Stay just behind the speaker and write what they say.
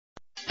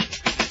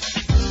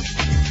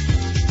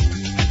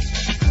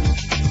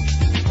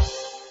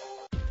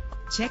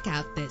Check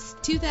out this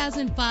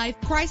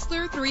 2005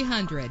 Chrysler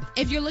 300.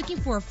 If you're looking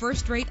for a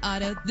first-rate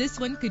auto, this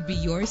one could be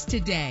yours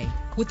today.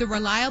 With a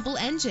reliable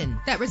engine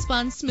that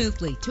responds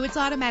smoothly to its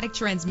automatic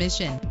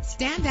transmission,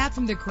 stand out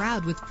from the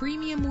crowd with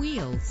premium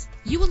wheels.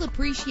 You will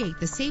appreciate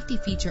the safety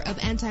feature of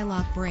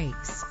anti-lock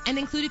brakes. An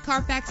included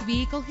Carfax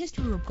Vehicle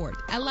History Report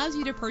allows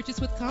you to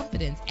purchase with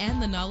confidence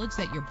and the knowledge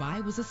that your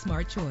buy was a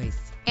smart choice.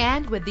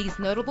 And with these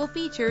notable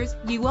features,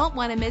 you won't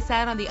want to miss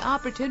out on the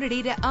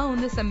opportunity to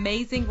own this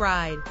amazing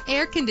ride.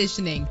 Air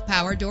conditioning,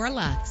 power door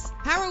locks,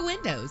 power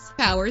windows,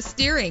 power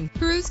steering,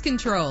 cruise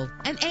control,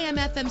 an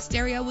AM/FM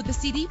stereo with a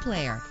CD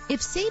player.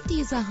 If safety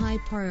is a high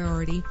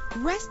priority,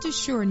 rest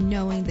assured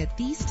knowing that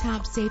these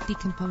top safety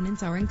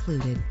components are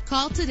included.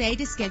 Call today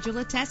to schedule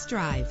a test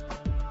drive.